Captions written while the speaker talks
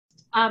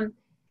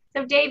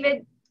So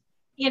David,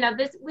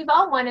 we've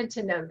all wanted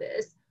to know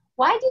this.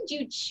 Why did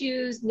you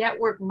choose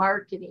network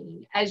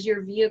marketing as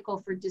your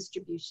vehicle for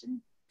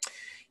distribution?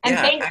 And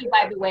Yeah. thank you,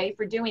 by the way,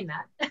 for doing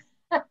that.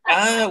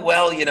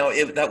 Well,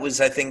 that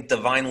was, I think,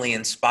 divinely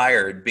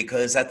inspired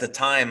because at the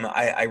time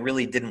I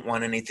really didn't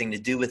want anything to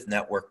do with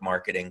network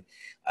marketing.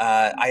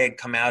 I had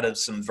come out of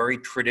some very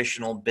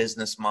traditional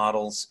business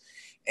models.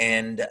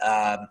 And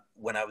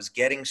when I was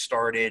getting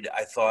started,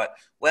 I thought,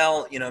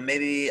 well,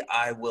 maybe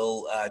I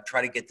will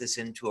try to get this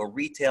into a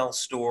retail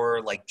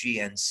store like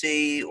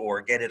GNC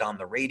or get it on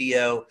the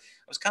radio.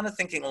 I was kind of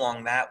thinking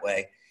along that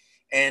way.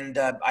 And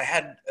I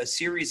had a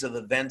series of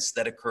events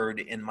that occurred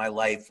in my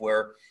life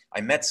where I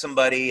met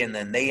somebody and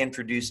then they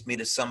introduced me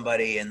to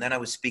somebody. And then I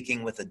was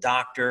speaking with a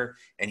doctor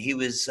and he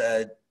was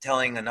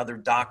telling another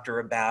doctor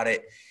about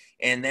it.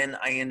 And then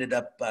I ended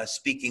up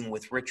speaking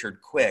with Richard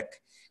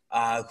Quick,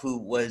 who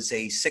was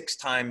a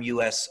 6-time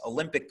U.S.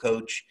 Olympic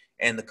coach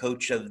and the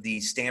coach of the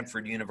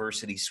Stanford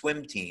University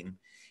swim team.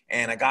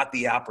 And I got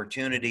the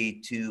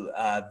opportunity to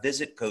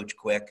visit Coach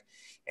Quick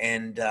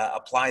and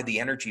apply the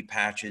energy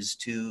patches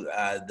to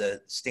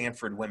the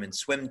Stanford women's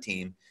swim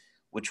team,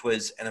 which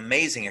was an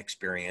amazing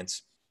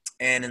experience.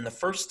 And in the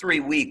first 3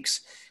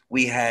 weeks,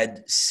 we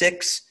had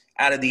 6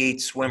 out of the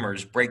 8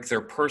 swimmers break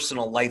their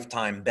personal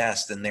lifetime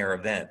best in their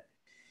event.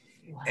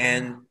 Wow.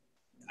 And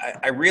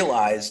I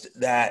realized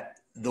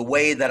that the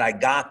way that I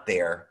got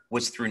there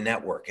was through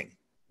networking.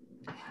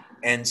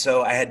 And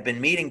so I had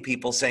been meeting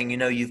people saying,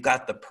 you've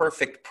got the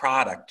perfect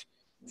product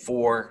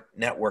for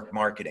network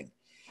marketing.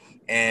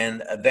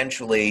 And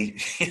eventually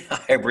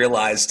I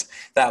realized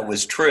that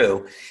was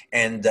true.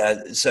 And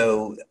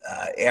so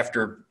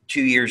after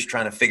 2 years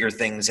trying to figure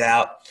things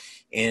out,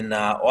 in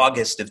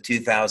August of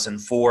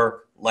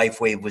 2004,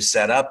 Lifewave was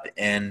set up.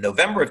 And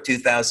November of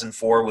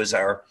 2004 was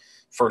our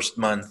first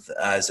month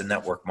as a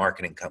network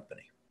marketing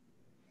company.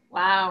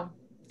 Wow.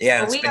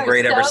 Yeah, well, it's been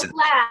great ever since. We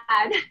are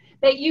so glad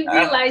that you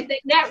realized that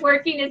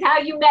networking is how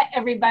you met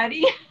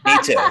everybody. Me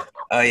too.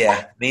 Oh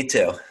yeah, me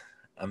too.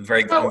 I'm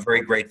very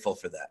grateful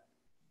for that.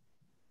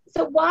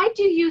 So why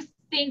do you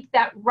think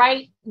that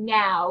right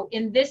now,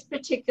 in this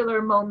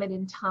particular moment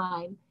in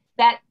time,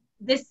 that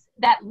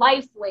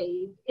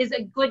Lifewave is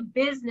a good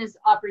business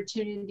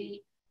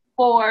opportunity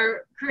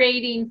for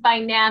creating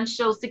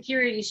financial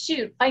security,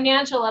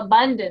 financial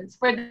abundance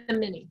for the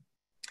many?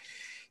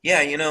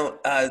 Yeah,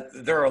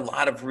 there are a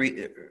lot of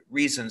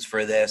reasons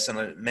for this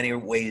and many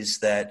ways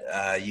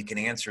that you can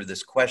answer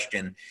this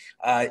question.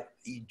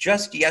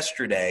 Just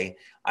yesterday,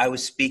 I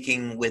was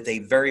speaking with a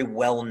very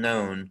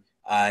well-known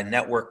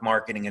network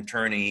marketing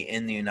attorney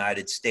in the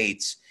United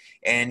States,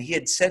 and he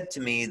had said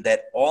to me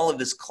that all of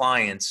his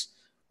clients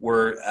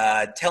were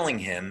telling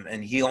him,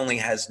 and he only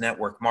has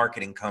network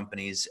marketing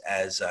companies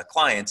as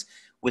clients,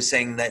 was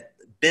saying that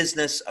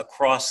business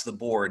across the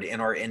board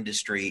in our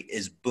industry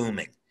is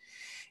booming.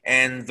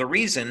 And the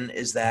reason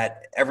is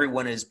that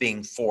everyone is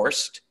being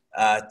forced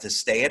to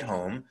stay at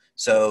home.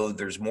 So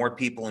there's more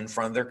people in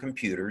front of their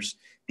computers.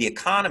 The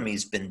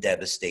economy's been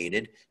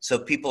devastated. So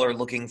people are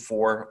looking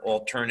for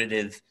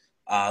alternative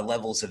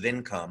levels of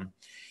income.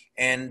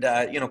 And,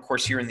 of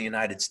course, here in the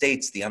United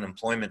States, the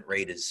unemployment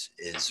rate is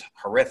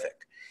horrific.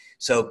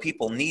 So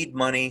people need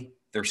money.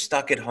 They're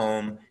stuck at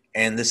home.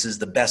 And this is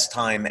the best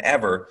time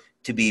ever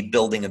to be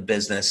building a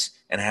business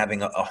and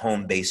having a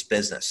home-based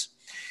business.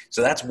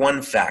 So that's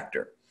one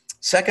factor.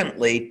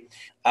 Secondly,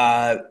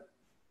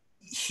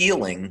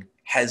 healing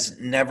has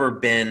never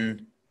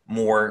been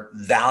more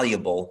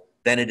valuable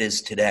than it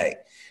is today.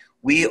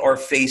 We are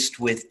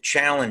faced with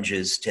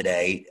challenges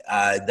today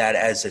that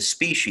as a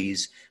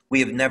species,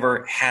 we have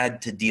never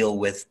had to deal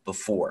with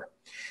before.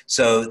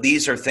 So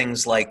these are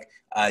things like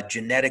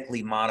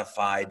genetically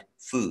modified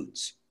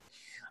foods.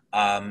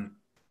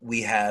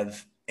 We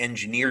have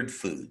engineered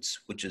foods,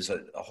 which is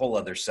a whole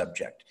other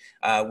subject.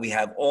 We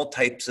have all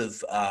types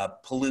of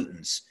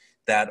pollutants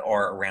that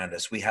are around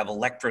us. We have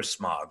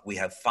electrosmog, we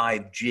have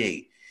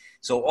 5G.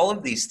 So all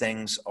of these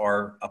things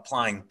are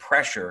applying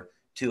pressure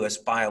to us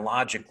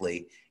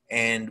biologically,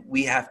 and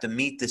we have to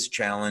meet this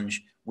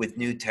challenge with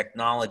new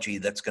technology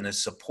that's going to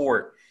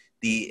support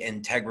the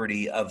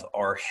integrity of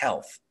our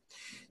health.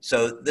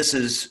 So this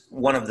is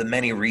one of the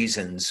many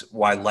reasons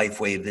why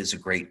Lifewave is a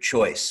great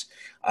choice.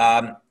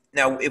 Now,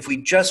 if we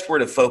just were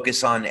to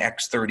focus on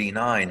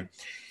X39,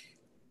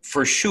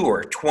 for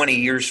sure, 20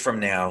 years from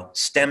now,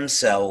 stem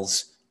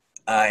cells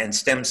and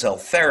stem cell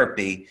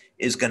therapy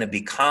is going to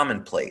be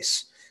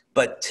commonplace.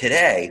 But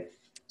today,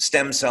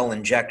 stem cell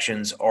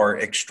injections are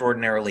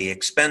extraordinarily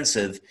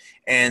expensive,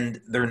 and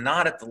they're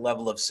not at the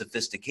level of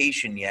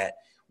sophistication yet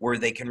where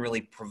they can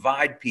really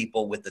provide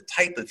people with the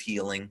type of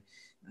healing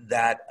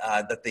that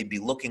they'd be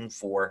looking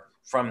for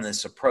from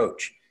this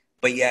approach.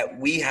 But yet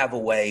we have a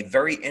way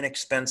very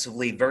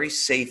inexpensively, very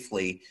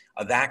safely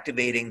of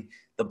activating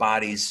the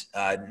body's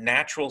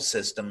natural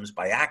systems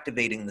by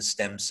activating the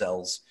stem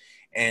cells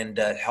and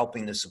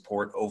helping to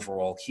support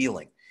overall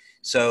healing.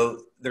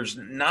 So there's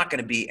not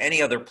going to be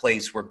any other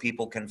place where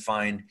people can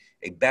find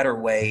a better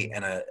way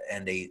and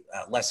a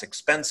less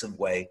expensive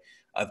way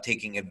of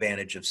taking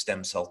advantage of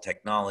stem cell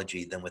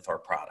technology than with our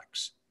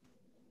products.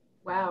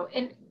 Wow.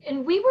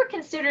 And we were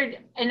considered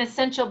an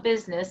essential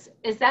business.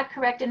 Is that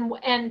correct? And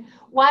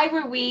why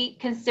were we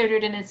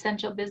considered an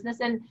essential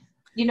business? And,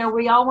 you know,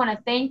 we all want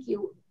to thank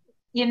you.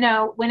 You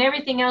know, when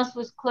everything else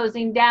was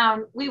closing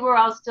down, we were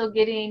all still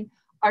getting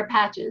our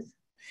patches.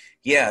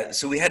 Yeah,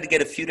 so we had to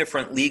get a few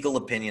different legal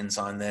opinions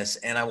on this,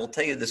 and I will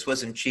tell you, this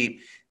wasn't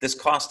cheap. This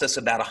cost us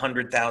about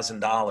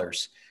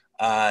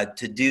 $100,000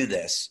 to do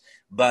this,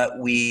 but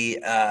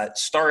we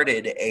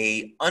started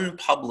a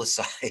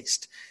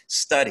unpublicized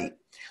study,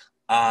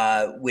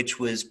 which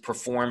was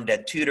performed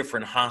at 2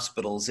 different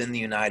hospitals in the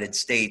United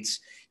States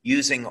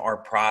using our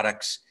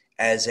products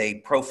as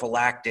a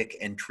prophylactic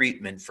and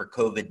treatment for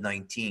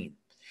COVID-19.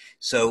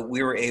 So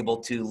we were able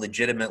to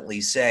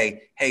legitimately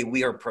say, hey,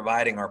 we are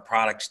providing our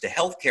products to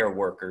healthcare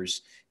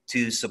workers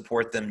to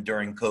support them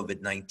during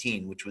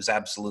COVID-19, which was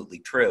absolutely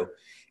true.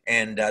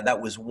 And that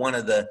was one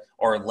of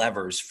our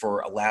levers for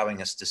allowing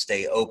us to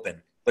stay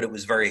open. But it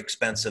was very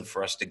expensive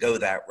for us to go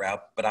that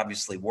route, but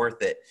obviously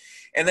worth it.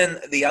 And then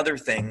the other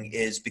thing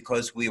is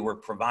because we were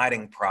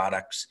providing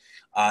products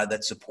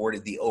that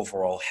supported the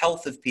overall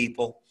health of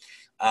people,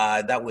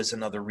 that was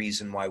another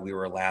reason why we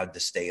were allowed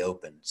to stay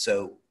open.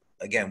 So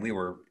again, we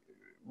were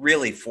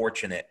really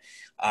fortunate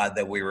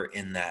that we were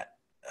in that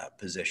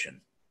position.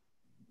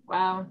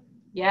 Wow.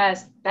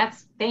 Yes,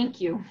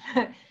 thank you.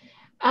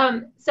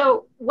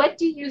 So what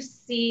do you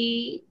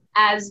see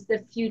as the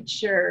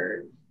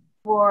future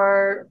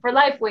for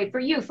Lifewave,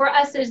 for you, for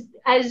us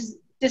as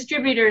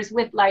distributors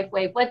with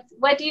Lifewave?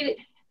 What do you,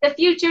 the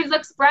future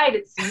looks bright,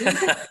 it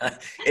seems.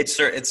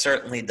 It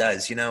certainly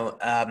does. You know,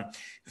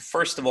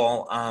 first of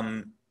all,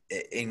 I'm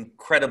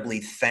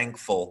incredibly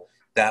thankful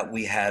that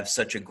we have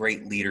such a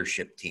great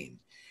leadership team.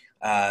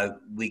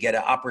 We get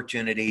an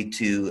opportunity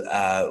to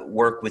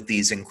work with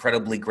these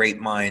incredibly great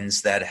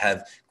minds that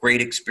have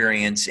great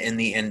experience in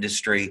the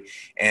industry,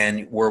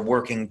 and we're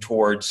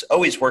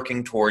always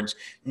working towards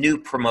new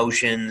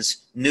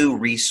promotions, new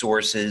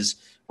resources,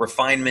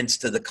 refinements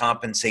to the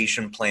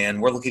compensation plan.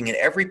 We're looking at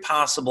every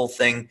possible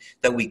thing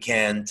that we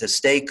can to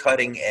stay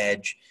cutting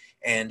edge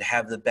and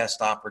have the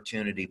best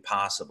opportunity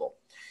possible.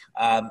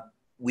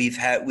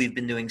 We've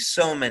been doing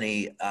so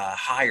many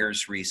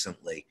hires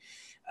recently.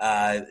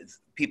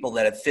 People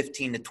that have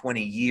 15 to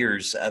 20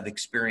 years of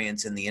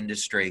experience in the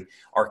industry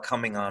are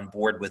coming on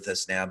board with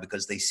us now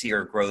because they see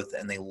our growth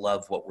and they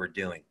love what we're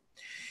doing.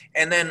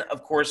 And then,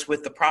 of course,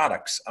 with the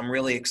products, I'm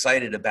really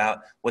excited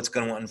about what's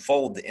going to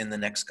unfold in the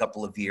next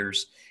couple of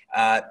years.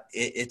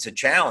 It's a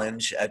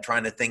challenge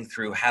trying to think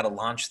through how to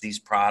launch these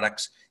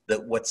products,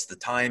 what's the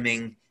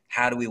timing,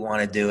 how do we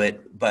want to do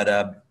it,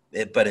 but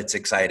it's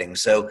exciting.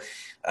 So,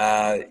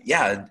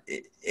 yeah,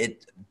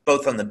 it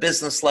both on the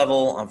business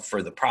level,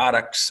 for the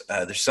products,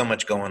 there's so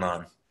much going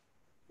on.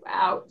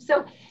 Wow.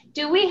 So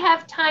do we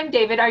have time,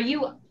 David? Are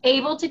you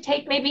able to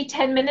take maybe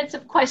 10 minutes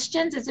of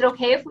questions? Is it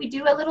okay if we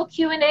do a little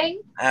Q&A?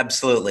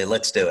 Absolutely.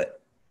 Let's do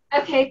it.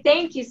 Okay.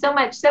 Thank you so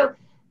much. So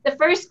the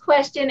first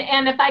question,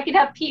 and if I could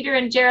have Peter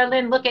and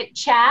Geraldine look at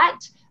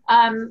chat,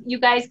 you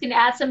guys can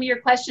add some of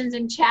your questions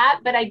in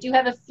chat, but I do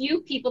have a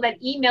few people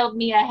that emailed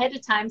me ahead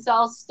of time, so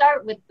I'll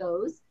start with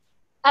those.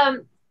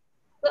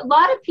 A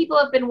lot of people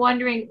have been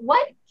wondering,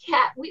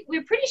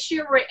 we're pretty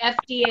sure we're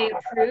FDA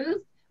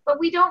approved, but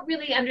we don't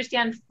really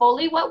understand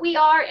fully what we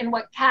are and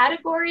what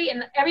category,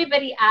 and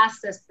everybody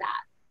asks us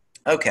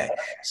that. Okay,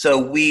 so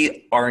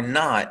we are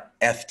not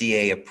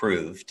FDA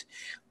approved.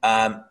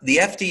 The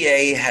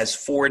FDA has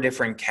 4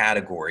 different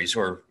categories,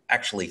 or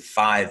actually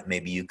 5,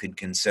 maybe you could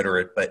consider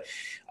it, but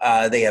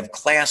they have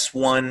Class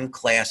 1,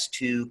 Class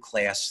 2,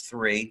 Class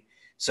 3.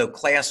 So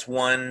Class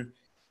 1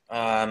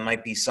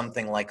 might be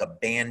something like a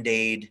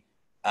Band-Aid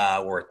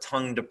or a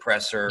tongue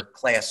depressor.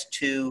 Class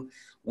 2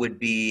 would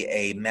be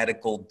a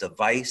medical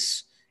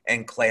device,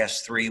 and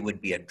Class 3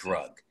 would be a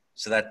drug.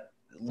 So that's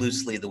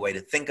loosely the way to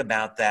think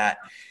about that.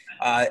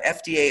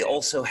 FDA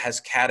also has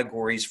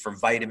categories for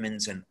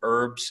vitamins and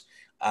herbs.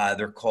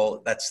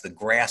 That's the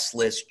GRAS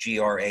list,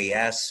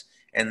 GRAS,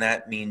 and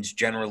that means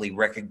generally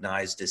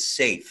recognized as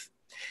safe.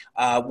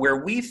 Where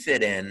we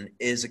fit in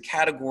is a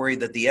category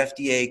that the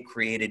FDA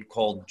created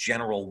called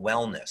general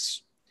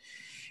wellness.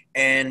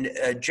 And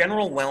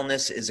general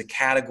wellness is a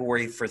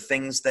category for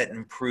things that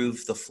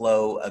improve the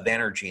flow of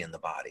energy in the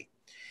body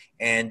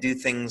and do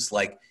things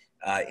like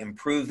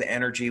improve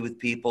energy with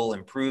people,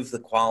 improve the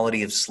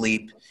quality of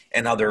sleep,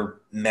 and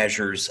other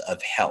measures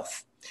of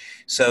health.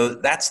 So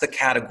that's the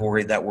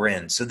category that we're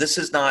in. So this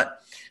is not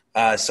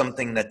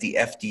something that the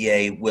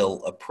FDA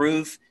will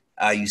approve.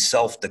 You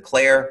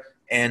self-declare,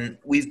 and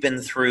we've been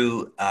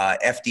through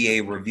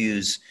FDA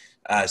reviews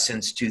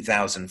since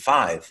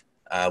 2005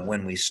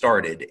 when we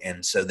started,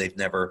 and so they've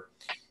never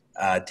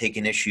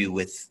taken issue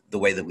with the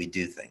way that we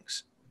do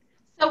things.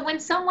 So when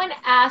someone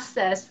asks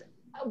us,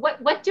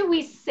 what do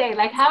we say?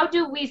 Like, how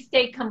do we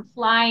stay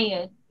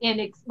compliant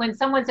when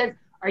someone says,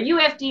 are you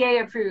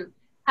FDA approved?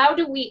 how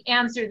do we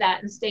answer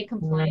that and stay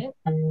compliant?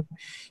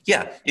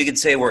 Yeah, you could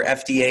say we're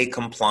FDA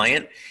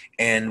compliant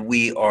and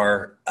we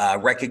are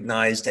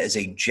recognized as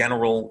a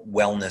general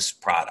wellness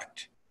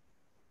product.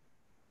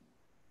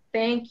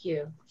 Thank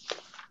you.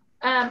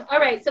 All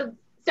right, so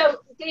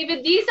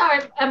David, these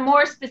are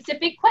more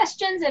specific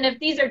questions, and if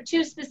these are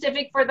too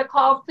specific for the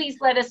call, please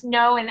let us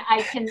know and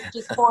I can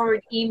just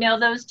forward email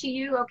those to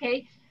you,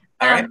 okay?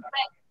 All right.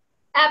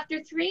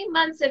 After 3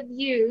 months of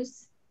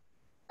use,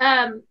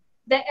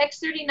 the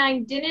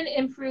X39 didn't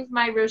improve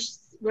my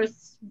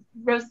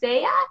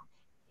rosacea.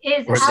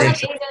 Is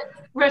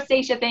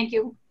rosacea, thank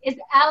you. Is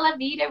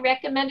Alavida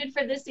recommended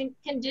for this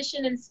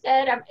condition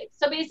instead?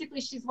 So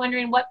basically she's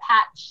wondering what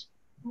patch,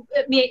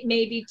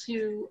 maybe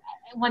to,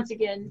 once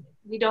again,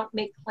 we don't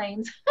make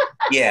claims.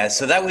 Yeah,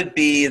 so that would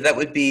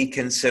be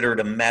considered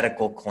a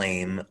medical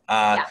claim.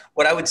 Yeah.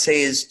 What I would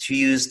say is to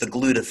use the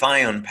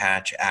glutathione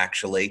patch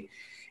actually,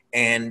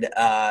 and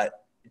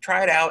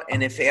try it out.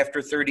 And if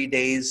after 30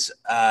 days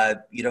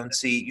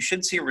you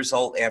should see a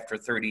result after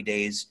 30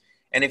 days.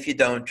 And if you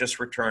don't, just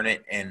return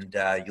it and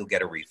you'll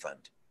get a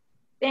refund.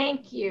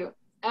 Thank you.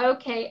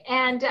 Okay,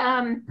 and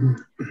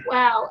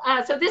wow.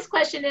 So this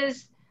question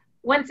is,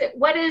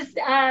 what is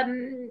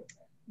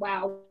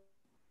wow,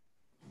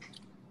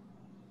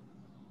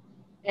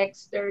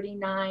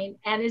 X39,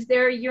 and is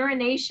there a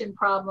urination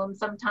problem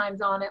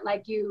sometimes on it?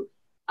 Like you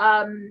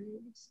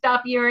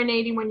stop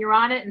urinating when you're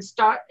on it and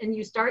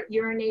you start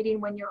urinating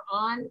when you're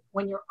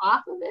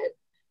off of it?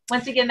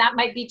 Once again, that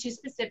might be too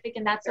specific,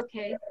 and that's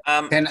okay.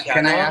 Can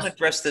I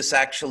address this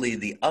actually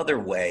the other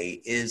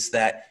way? Is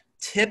that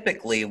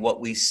typically what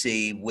we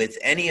see with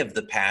any of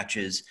the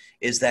patches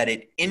is that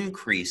it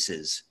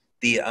increases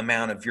the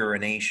amount of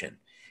urination.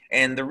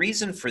 And the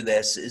reason for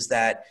this is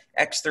that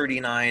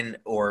X39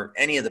 or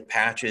any of the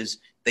patches,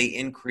 they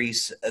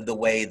increase the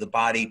way the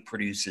body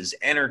produces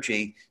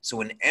energy. So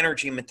when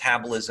energy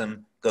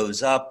metabolism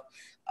goes up,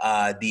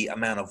 the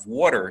amount of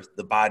water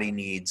the body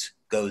needs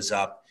goes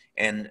up.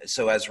 And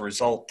so as a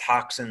result,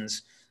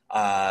 toxins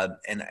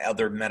and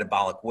other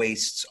metabolic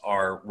wastes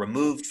are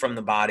removed from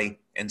the body.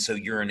 And so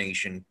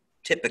urination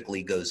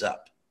typically goes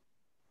up.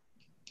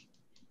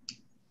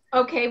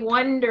 Okay,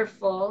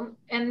 wonderful.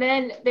 And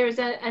then there's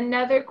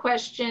another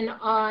question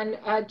on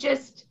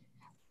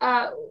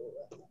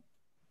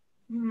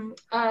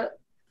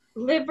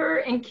liver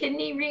and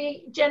kidney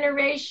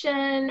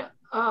regeneration,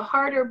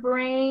 heart or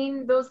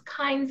brain, those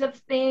kinds of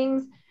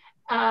things.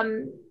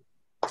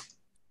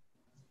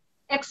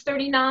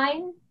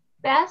 X39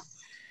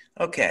 best?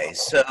 Okay,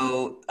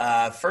 so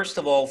first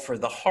of all, for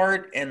the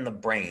heart and the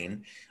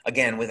brain,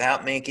 again,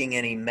 without making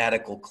any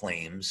medical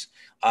claims,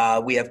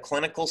 we have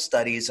clinical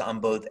studies on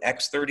both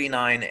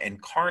X39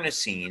 and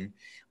carnosine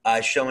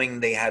showing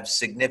they have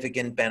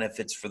significant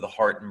benefits for the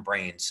heart and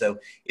brain. So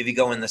if you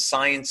go in the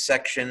science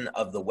section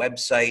of the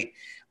website,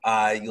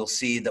 you'll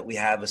see that we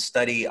have a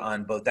study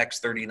on both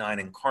X39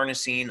 and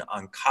carnosine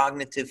on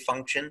cognitive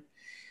function.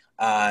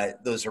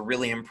 Those are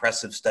really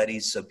impressive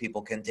studies, so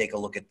people can take a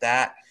look at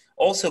that.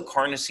 Also,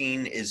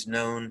 carnosine is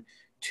known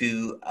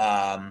to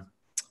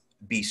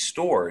be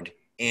stored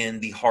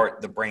in the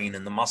heart, the brain,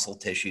 and the muscle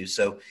tissue.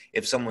 So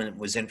if someone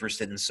was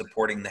interested in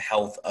supporting the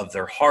health of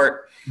their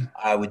heart,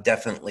 I would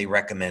definitely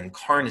recommend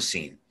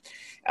carnosine.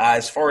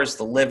 As far as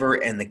the liver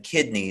and the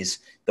kidneys,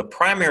 the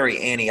primary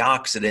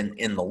antioxidant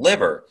in the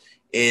liver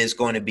is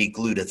going to be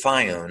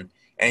glutathione,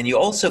 and you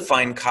also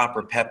find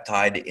copper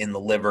peptide in the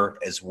liver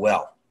as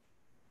well.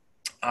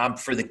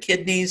 For the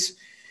kidneys,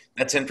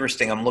 that's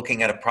interesting. I'm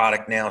looking at a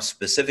product now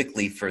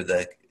specifically for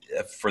the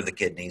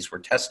kidneys. We're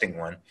testing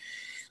one.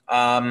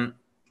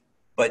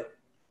 But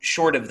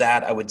short of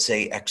that, I would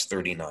say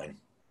X39.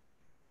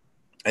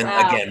 And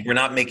again, we're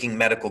not making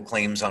medical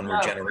claims on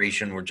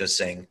regeneration. We're just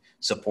saying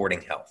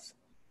supporting health.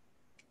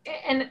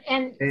 And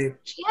hey,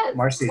 yes,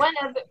 Marcy.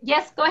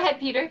 Yes, go ahead,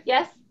 Peter.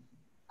 Yes.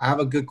 I have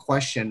a good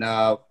question.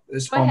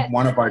 This is from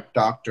one of our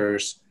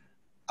doctors.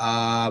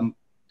 One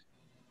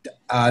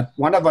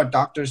of our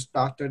doctors,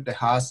 Dr.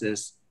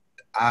 DeHaas,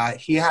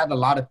 he had a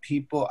lot of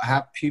people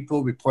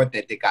report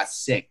that they got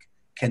sick.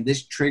 Can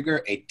this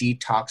trigger a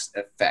detox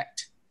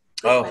effect?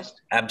 Oh,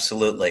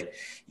 absolutely.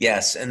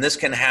 Yes. And this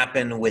can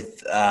happen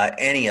with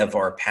any of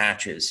our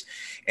patches.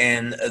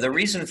 And the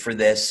reason for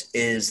this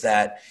is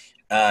that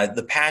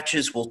the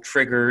patches will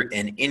trigger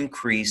an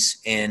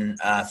increase in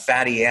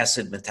fatty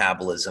acid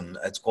metabolism.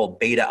 It's called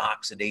beta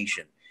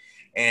oxidation.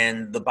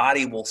 And the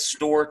body will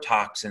store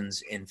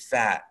toxins in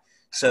fat.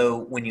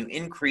 So when you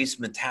increase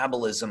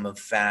metabolism of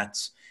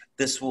fats,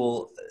 this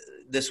will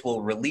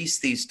release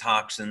these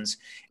toxins.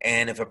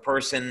 And if a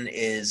person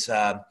is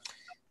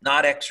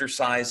not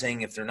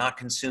exercising, if they're not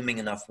consuming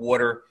enough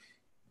water,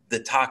 the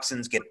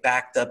toxins get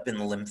backed up in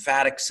the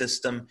lymphatic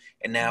system,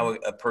 and now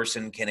a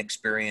person can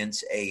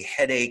experience a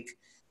headache,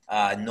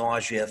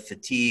 nausea,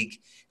 fatigue.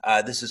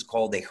 This is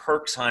called a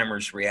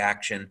Herxheimer's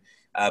reaction,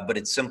 but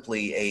it's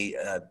simply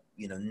a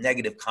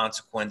negative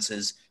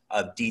consequences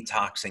of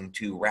detoxing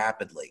too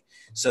rapidly.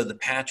 So the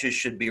patches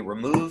should be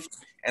removed,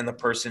 and the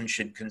person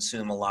should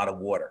consume a lot of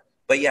water.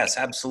 But yes,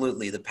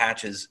 absolutely, the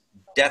patches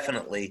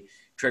definitely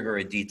trigger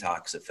a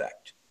detox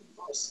effect.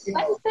 What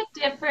is the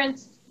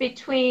difference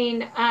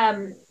between,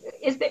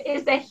 is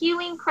the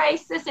healing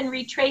crisis and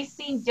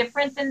retracing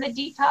different than the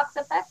detox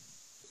effect?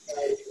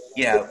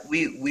 Yeah,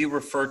 we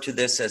refer to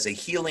this as a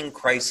healing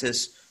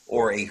crisis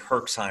or a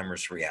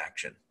Herxheimer's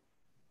reaction.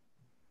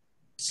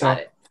 So,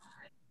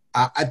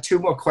 two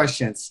more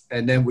questions,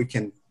 and then we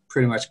can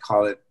pretty much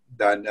call it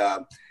done.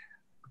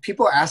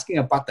 People are asking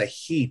about the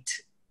heat.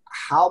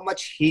 How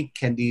much heat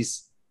can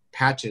these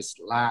patches,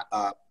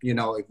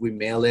 if we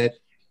mail it?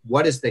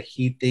 What is the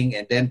heat thing?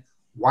 And then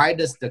why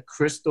does the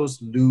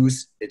crystals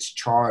lose its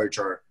charge,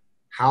 or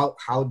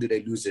how do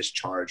they lose its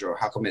charge, or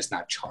how come it's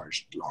not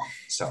charged long?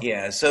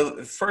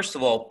 So first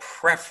of all,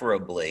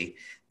 preferably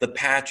the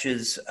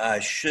patches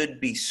should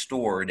be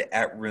stored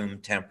at room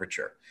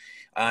temperature.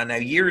 Now,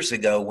 years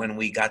ago when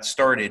we got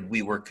started,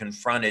 we were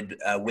confronted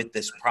with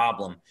this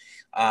problem.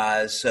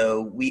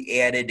 So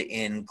we added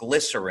in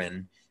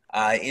glycerin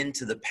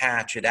into the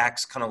patch. It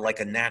acts kind of like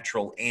a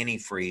natural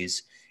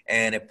antifreeze,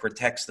 and it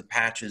protects the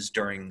patches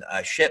during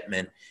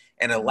shipment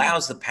and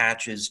allows the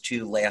patches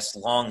to last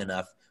long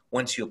enough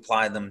once you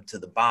apply them to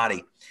the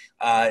body.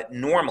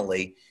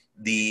 Normally,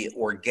 the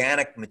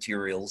organic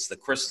materials, the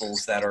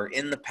crystals that are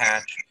in the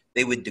patch,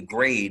 they would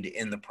degrade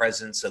in the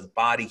presence of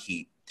body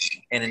heat.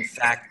 And in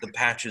fact, the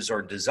patches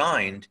are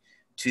designed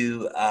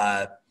to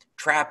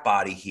trap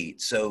body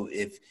heat. So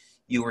if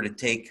you were to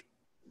take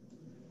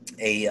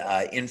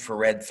a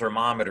infrared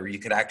thermometer, you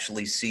could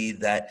actually see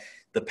that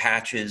the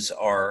patches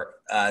are,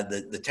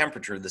 the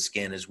temperature of the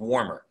skin is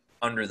warmer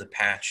under the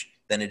patch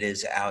than it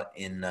is out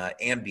in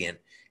ambient.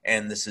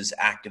 And this is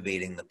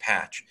activating the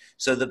patch.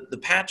 So the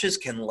patches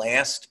can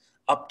last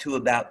up to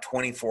about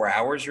 24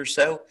 hours or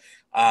so,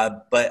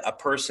 but a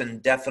person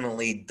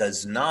definitely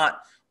does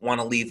not want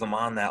to leave them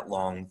on that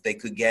long. They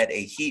could get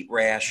a heat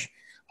rash,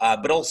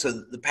 but also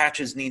the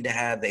patches need to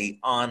have a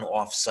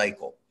on-off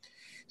cycle.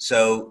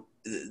 So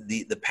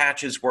the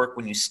patches work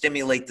when you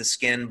stimulate the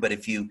skin, but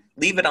if you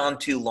leave it on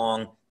too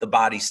long, the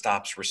body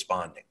stops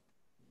responding.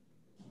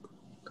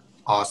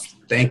 Awesome.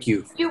 Thank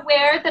you. You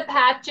wear the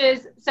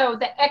patches, so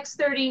the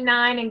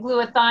X39 and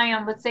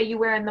glutathione, let's say you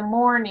wear in the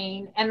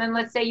morning, and then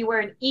let's say you wear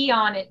an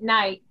Eon at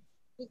night.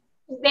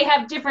 They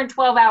have different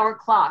 12-hour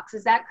clocks.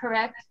 Is that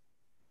correct?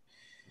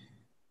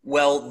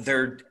 Well,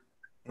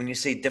 when you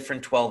say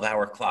different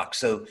 12-hour clocks,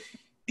 so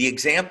the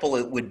example,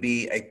 it would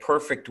be a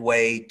perfect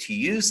way to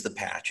use the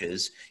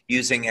patches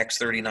using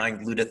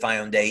X39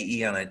 glutathione day,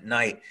 Eon at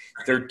night.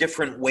 There are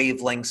different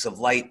wavelengths of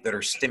light that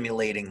are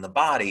stimulating the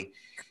body.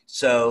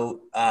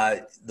 So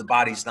the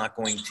body's not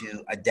going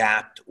to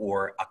adapt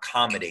or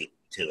accommodate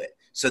to it.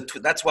 So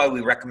that's why we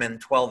recommend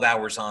 12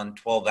 hours on,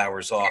 12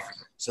 hours off,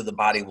 so the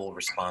body will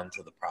respond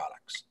to the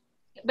products.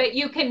 But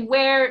you can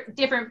wear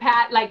different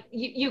like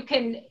you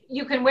can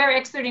wear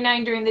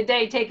X39 during the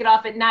day, take it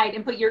off at night,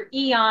 and put your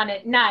Eon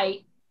at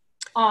night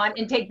on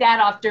and take that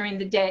off during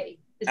the day.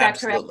 Is that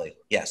correct? Absolutely.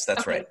 Yes,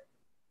 that's right.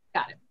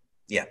 Got it.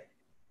 Yeah.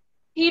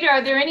 Peter,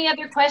 are there any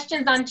other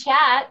questions on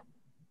chat?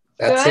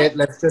 That's it.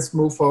 Let's just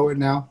move forward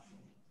now.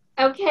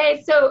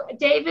 Okay, so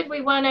David,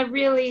 we want to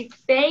really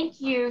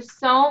thank you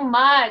so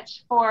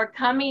much for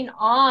coming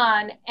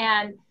on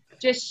and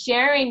just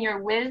sharing your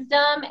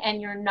wisdom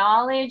and your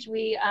knowledge.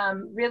 We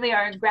really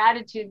are in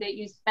gratitude that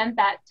you spent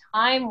that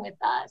time with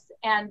us.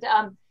 And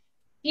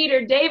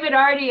Peter, David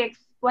already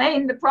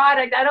explained the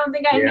product. I don't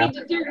think I need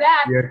to do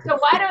that. So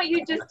why don't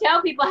you just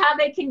tell people how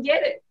they can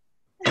get it?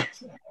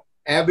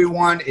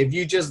 Everyone, if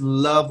you just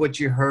love what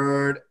you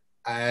heard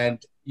and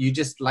you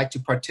just like to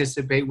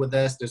participate with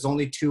us, there's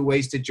only 2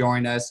 ways to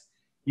join us.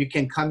 You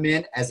can come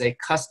in as a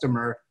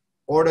customer,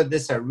 order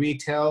this at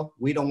retail.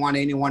 We don't want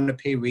anyone to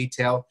pay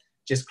retail.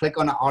 Just click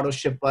on the auto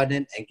ship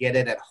button and get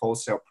it at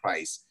wholesale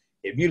price.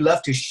 If you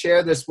love to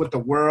share this with the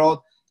world,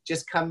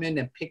 just come in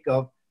and pick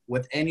up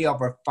with any of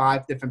our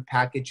 5 different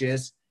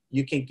packages.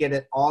 You can get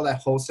it all at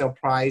wholesale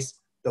price.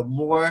 The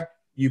more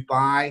you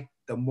buy,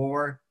 the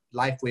more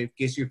Lifewave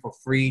gives you for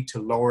free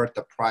to lower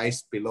the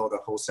price below the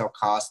wholesale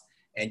cost.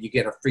 And you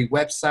get a free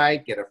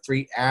website, get a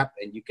free app,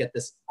 and you get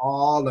this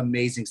all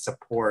amazing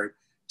support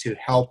to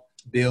help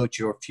build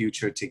your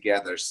future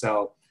together.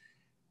 So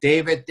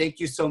David, thank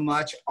you so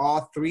much.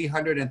 All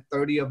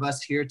 330 of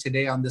us here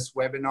today on this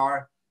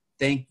webinar,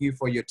 thank you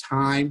for your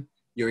time,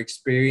 your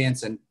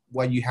experience, and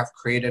what you have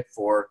created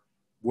for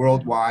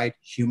worldwide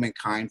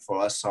humankind,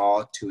 for us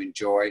all to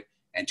enjoy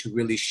and to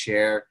really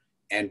share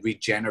and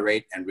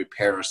regenerate and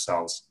repair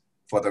ourselves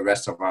for the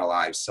rest of our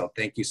lives. So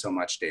thank you so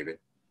much, David.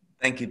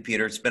 Thank you,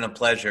 Peter. It's been a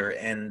pleasure.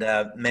 And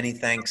many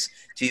thanks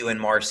to you and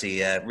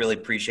Marcy. Really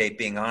appreciate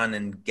being on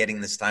and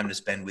getting this time to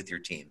spend with your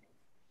team.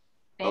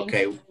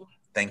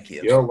 Thank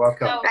you. You're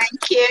welcome.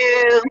 Thank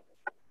you.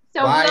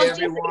 So bye, we'll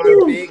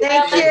everyone. Big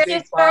bye.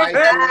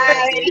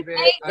 Bye.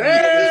 David.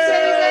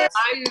 Bye.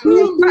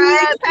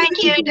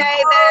 Thank you,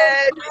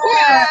 David.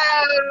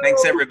 Wow.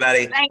 Thanks,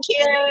 everybody. Thank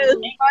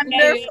you.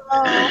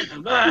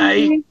 Wonderful.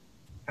 Bye.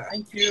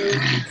 Thank you.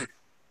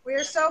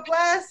 We're so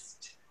blessed.